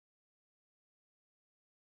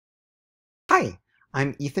Hi,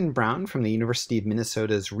 I'm Ethan Brown from the University of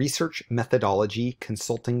Minnesota's Research Methodology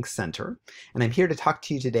Consulting Center, and I'm here to talk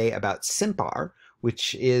to you today about simpr,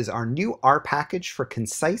 which is our new R package for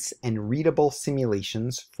concise and readable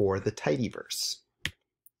simulations for the tidyverse.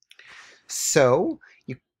 So,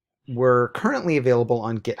 we're currently available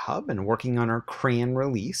on GitHub and working on our CRAN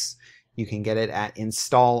release. You can get it at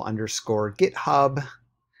install_github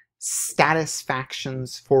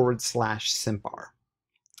statusfactions/simpr.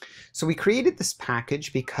 So we created this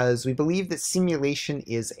package because we believe that simulation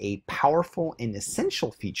is a powerful and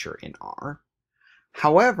essential feature in R.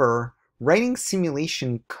 However, writing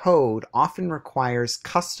simulation code often requires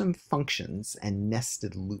custom functions and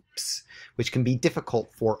nested loops, which can be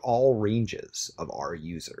difficult for all ranges of R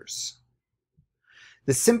users.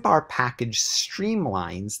 The simpr package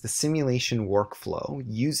streamlines the simulation workflow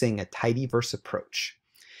using a tidyverse approach.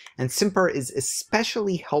 And simpr is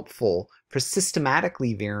especially helpful for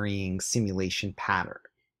systematically varying simulation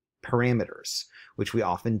parameters, which we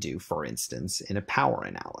often do, for instance, in a power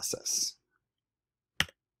analysis.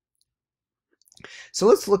 So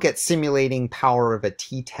let's look at simulating power of a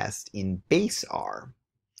t-test in base R.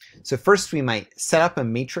 So first we might set up a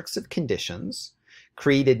matrix of conditions,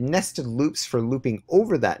 created nested loops for looping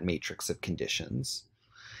over that matrix of conditions,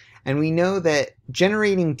 and we know that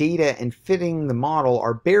generating data and fitting the model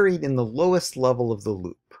are buried in the lowest level of the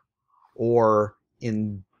loop, or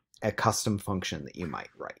in a custom function that you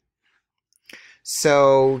might write.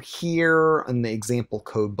 So here in the example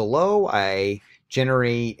code below, I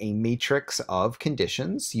generate a matrix of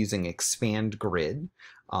conditions using expand grid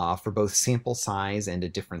for both sample size and a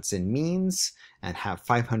difference in means, and have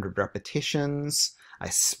 500 repetitions. I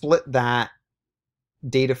split that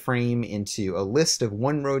data frame into a list of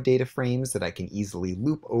one-row data frames that I can easily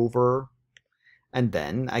loop over, and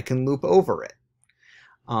then I can loop over it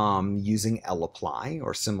using lapply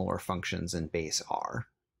or similar functions in base R.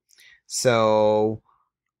 So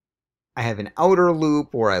I have an outer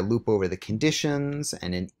loop where I loop over the conditions,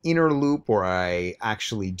 and an inner loop where I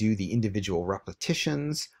actually do the individual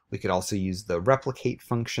repetitions. We could also use the replicate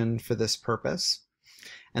function for this purpose.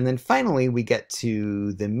 And then finally we get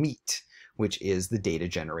to the meat, which is the data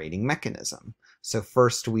generating mechanism. So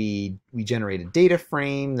first we generate a data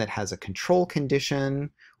frame that has a control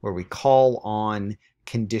condition where we call on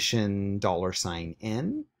condition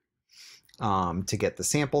 $n to get the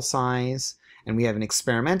sample size. And we have an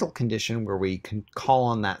experimental condition where we can call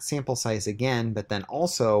on that sample size again, but then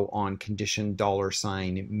also on condition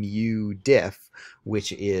 $mu_diff,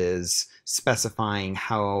 which is specifying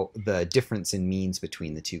how the difference in means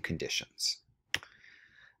between the two conditions.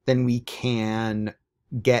 Then we can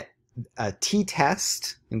get a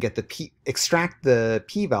t-test and get extract the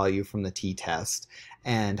p-value from the t-test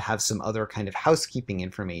and have some other kind of housekeeping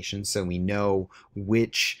information so we know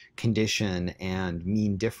which condition and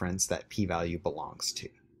mean difference that p-value belongs to.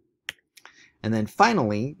 And then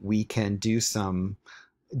finally, we can do some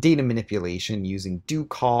data manipulation using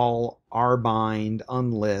doCall, rbind,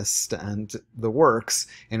 unlist, and the works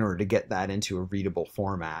in order to get that into a readable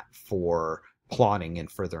format for plotting and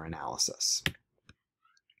further analysis.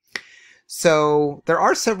 So there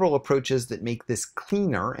are several approaches that make this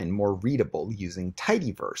cleaner and more readable using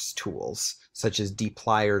tidyverse tools, such as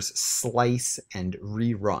dplyr, slice, and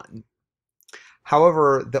rerun.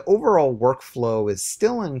 However, the overall workflow is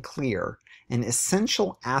still unclear, and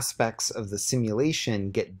essential aspects of the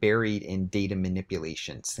simulation get buried in data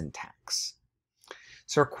manipulation syntax.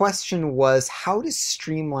 So our question was how to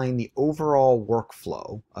streamline the overall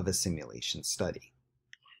workflow of a simulation study.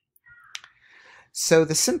 So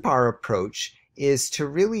the simpr approach is to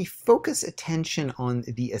really focus attention on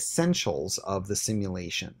the essentials of the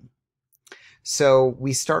simulation. So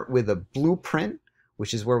we start with a blueprint,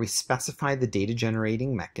 which is where we specify the data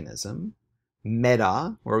generating mechanism,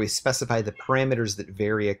 meta, where we specify the parameters that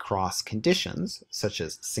vary across conditions, such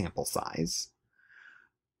as sample size,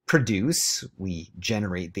 produce, we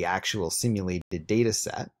generate the actual simulated data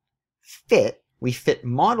set, fit, we fit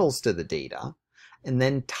models to the data, and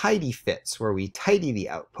then tidy fits, where we tidy the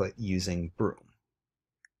output using broom.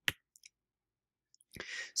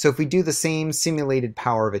 So if we do the same simulated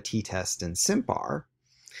power of a t-test in simpr,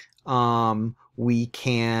 we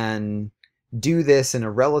can do this in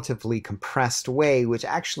a relatively compressed way, which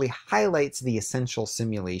actually highlights the essential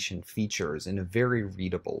simulation features in a very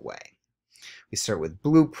readable way. We start with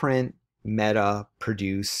blueprint, meta,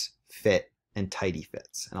 produce, fit, and tidy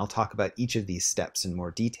fits. And I'll talk about each of these steps in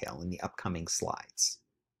more detail in the upcoming slides.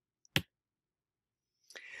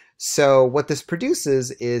 So what this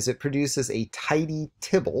produces is it produces a tidy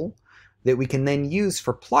tibble that we can then use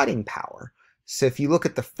for plotting power. So if you look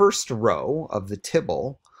at the first row of the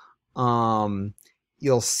tibble,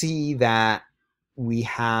 you'll see that we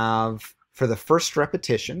have, for the first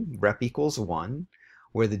repetition, rep equals 1,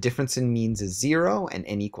 where the difference in means is 0 and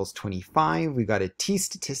n equals 25, we've got a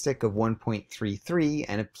t-statistic of 1.33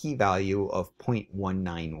 and a p-value of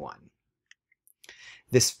 0.191.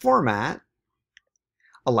 This format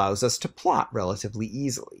allows us to plot relatively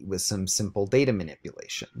easily with some simple data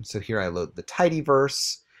manipulation. So here I load the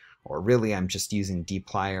tidyverse, or really I'm just using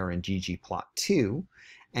dplyr and ggplot2,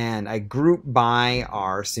 and I group by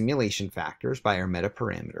our simulation factors, by our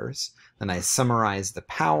metaparameters, then I summarize the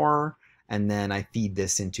power, and then I feed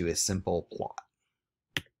this into a simple plot.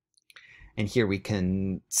 And here we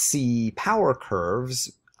can see power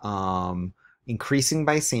curves increasing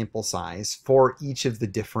by sample size for each of the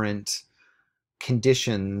different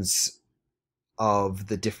conditions of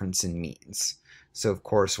the difference in means. So of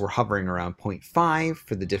course we're hovering around 0.5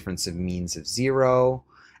 for the difference of means of 0,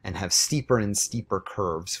 and have steeper and steeper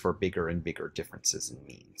curves for bigger and bigger differences in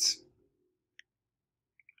means.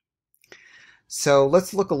 So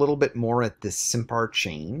let's look a little bit more at this simpr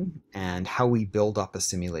chain and how we build up a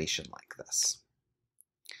simulation like this.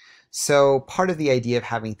 So part of the idea of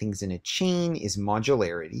having things in a chain is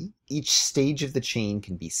modularity. Each stage of the chain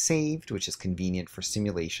can be saved, which is convenient for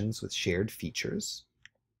simulations with shared features.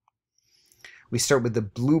 We start with the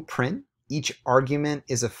blueprint. Each argument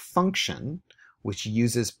is a function which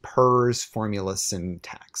uses per's formula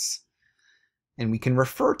syntax. And we can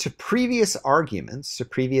refer to previous arguments, to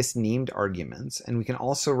previous named arguments, and we can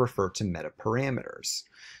also refer to metaparameters.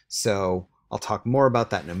 So I'll talk more about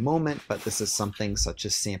that in a moment, but this is something such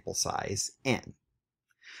as sample size n.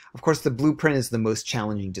 Of course, the blueprint is the most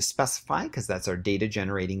challenging to specify because that's our data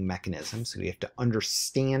generating mechanism, so we have to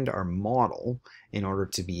understand our model in order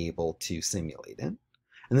to be able to simulate it.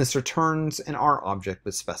 And this returns an R object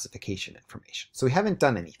with specification information. So we haven't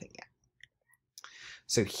done anything yet.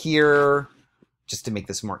 So here, just to make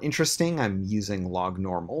this more interesting, I'm using log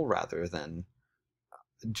normal rather than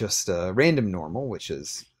just a random normal, which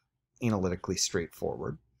is analytically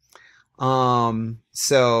straightforward.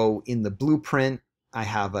 So in the blueprint, I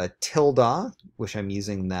have a tilde, which I'm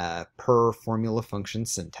using the per formula function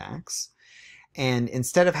syntax. And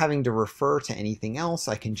instead of having to refer to anything else,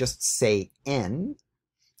 I can just say n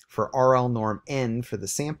for RL norm n for the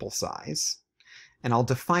sample size. And I'll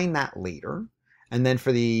define that later. And then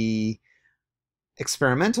for the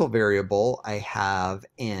experimental variable, I have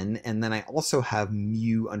n, and then I also have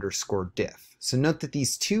mu underscore diff. So note that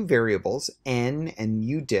these two variables, n and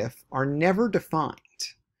mu diff, are never defined.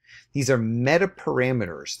 These are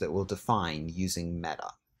metaparameters that we'll define using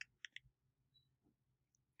meta.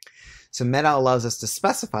 So meta allows us to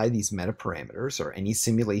specify these metaparameters, or any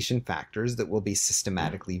simulation factors that will be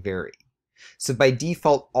systematically varied. So by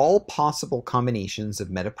default, all possible combinations of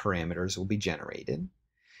metaparameters will be generated.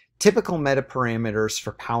 Typical metaparameters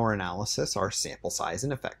for power analysis are sample size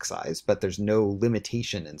and effect size, but there's no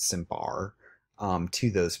limitation in simpr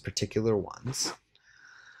to those particular ones.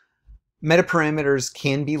 Metaparameters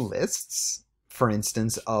can be lists, for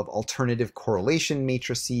instance, of alternative correlation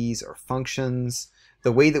matrices or functions.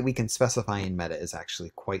 The way that we can specify in meta is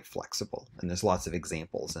actually quite flexible, and there's lots of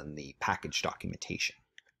examples in the package documentation.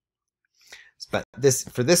 But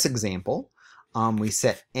for this example, we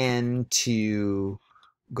set n to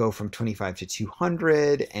go from 25 to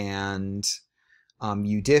 200, and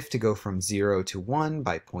udiff to go from 0 to 1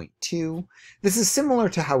 by 0.2. This is similar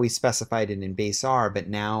to how we specified it in base R, but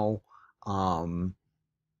now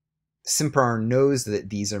simpr knows that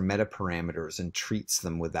these are metaparameters and treats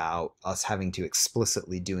them without us having to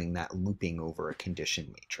explicitly doing that looping over a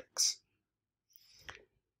condition matrix.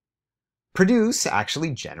 Produce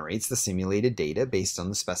actually generates the simulated data based on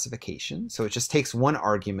the specification. So it just takes one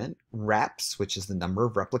argument, reps, which is the number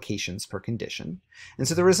of replications per condition. And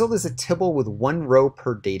so the result is a tibble with one row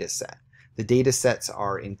per data set. The data sets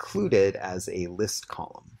are included as a list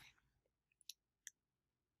column.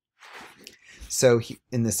 So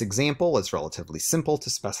in this example, it's relatively simple to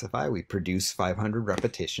specify. We produce 500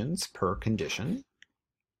 repetitions per condition.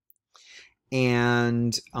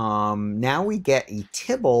 And now we get a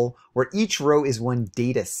tibble where each row is one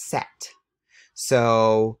data set.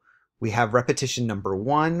 So we have repetition number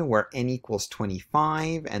 1 where n equals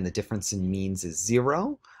 25 and the difference in means is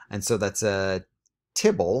 0. And so that's a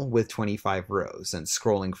tibble with 25 rows. And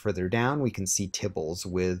scrolling further down, we can see tibbles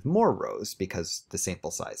with more rows because the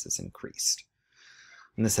sample size is increased.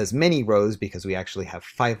 And this has many rows because we actually have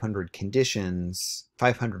 500 conditions,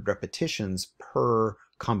 500 repetitions per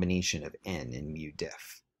combination of n and mu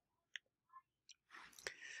diff.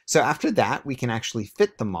 So after that, we can actually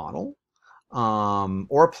fit the model.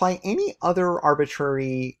 or apply any other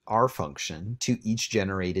arbitrary R function to each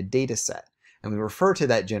generated data set. And we refer to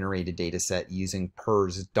that generated data set using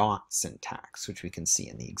pers dot syntax, which we can see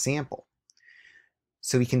in the example.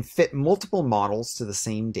 So we can fit multiple models to the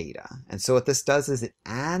same data. And so what this does is it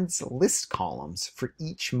adds list columns for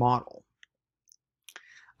each model.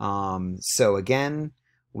 So again,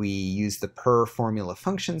 we use the per formula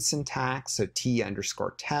function syntax. So t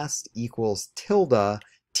underscore test equals tilde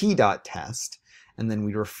t.test. And then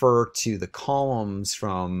we refer to the columns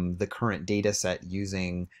from the current data set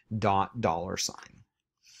using $.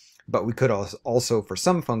 But we could also, for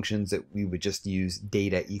some functions, that we would just use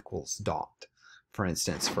data equals dot, for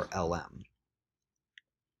instance, for lm.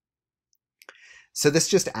 So this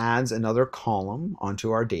just adds another column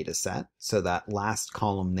onto our data set. So that last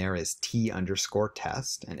column there is t underscore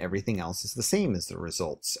test, and everything else is the same as the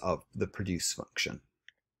results of the produce function.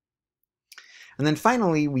 And then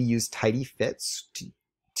finally, we use tidyfits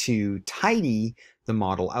to tidy the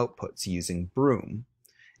model outputs using broom.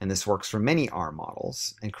 And this works for many R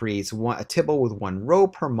models and creates a tibble with one row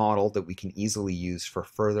per model that we can easily use for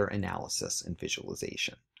further analysis and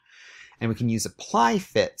visualization. And we can use apply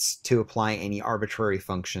fits to apply any arbitrary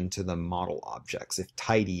function to the model objects if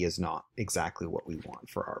tidy is not exactly what we want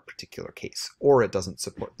for our particular case, or it doesn't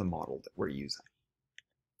support the model that we're using.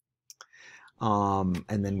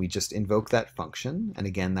 And then we just invoke that function. And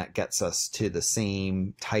again, that gets us to the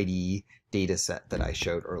same tidy data set that I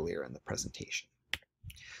showed earlier in the presentation.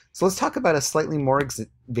 So let's talk about a slightly more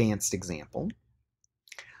advanced example.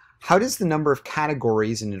 How does the number of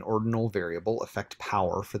categories in an ordinal variable affect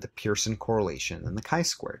power for the Pearson correlation and the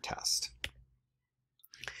chi-square test?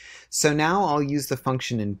 So now I'll use the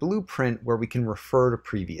function in Blueprint where we can refer to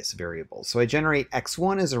previous variables. So I generate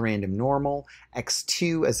x1 as a random normal,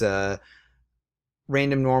 x2 as a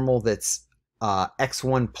random normal that's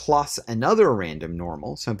x1 plus another random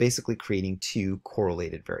normal. So I'm basically creating two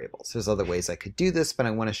correlated variables. There's other ways I could do this, but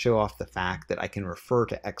I want to show off the fact that I can refer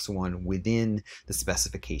to x1 within the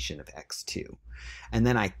specification of x2. And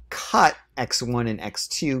then I cut x1 and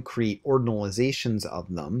x2, create ordinalizations of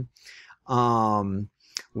them,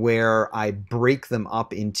 where I break them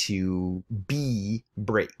up into B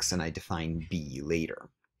breaks, and I define B later.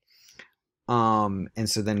 And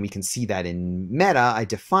so then we can see that in meta, I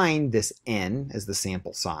define this n as the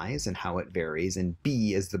sample size and how it varies, and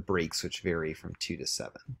b as the breaks, which vary from 2 to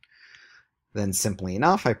 7. Then simply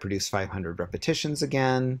enough, I produce 500 repetitions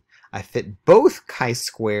again. I fit both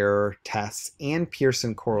chi-square tests and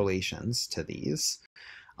Pearson correlations to these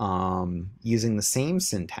using the same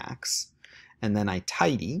syntax. And then I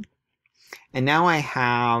tidy. And now I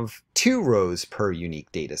have 2 rows per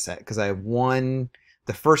unique data set because I have one.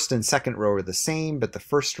 The first and second row are the same, but the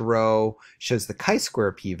first row shows the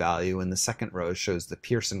chi-square p-value and the second row shows the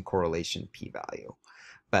Pearson correlation p-value.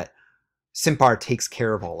 But simpr takes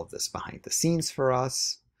care of all of this behind the scenes for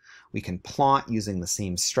us. We can plot using the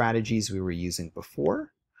same strategies we were using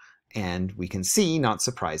before, and we can see, not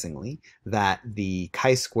surprisingly, that the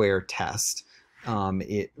chi-square test,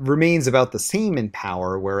 it remains about the same in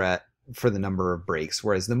power, for the number of breaks,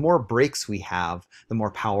 whereas the more breaks we have, the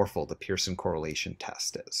more powerful the Pearson correlation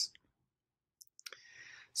test is.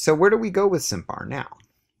 So where do we go with simpr now?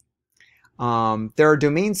 There are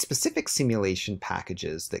domain-specific simulation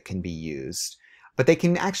packages that can be used, but they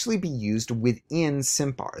can actually be used within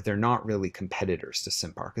simpr. They're not really competitors to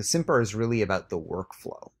simpr, because simpr is really about the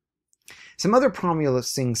workflow. Some other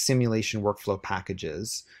promising simulation workflow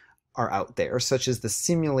packages are out there, such as the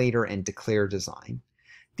simulator and declare design.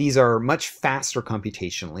 These are much faster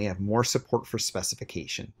computationally, have more support for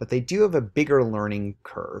specification, but they do have a bigger learning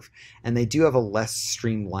curve, and they do have a less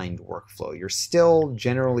streamlined workflow. You're still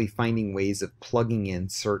generally finding ways of plugging in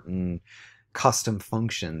certain custom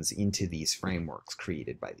functions into these frameworks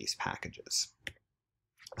created by these packages.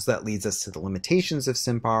 So that leads us to the limitations of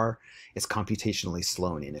simpr. It's computationally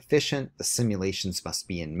slow and inefficient. The simulations must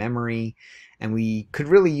be in memory. And we could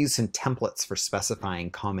really use some templates for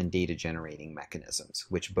specifying common data generating mechanisms,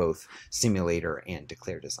 which both simulator and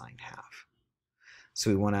declare design have.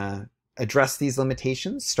 So we want to address these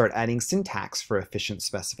limitations, start adding syntax for efficient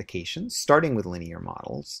specifications, starting with linear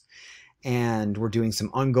models. And we're doing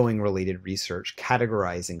some ongoing related research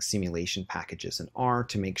categorizing simulation packages in R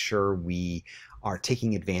to make sure we are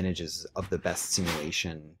taking advantages of the best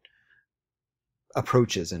simulation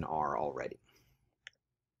approaches in R already.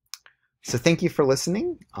 So thank you for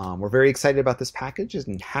listening. We're very excited about this package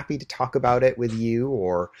and happy to talk about it with you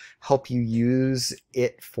or help you use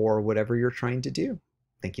it for whatever you're trying to do.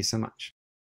 Thank you so much.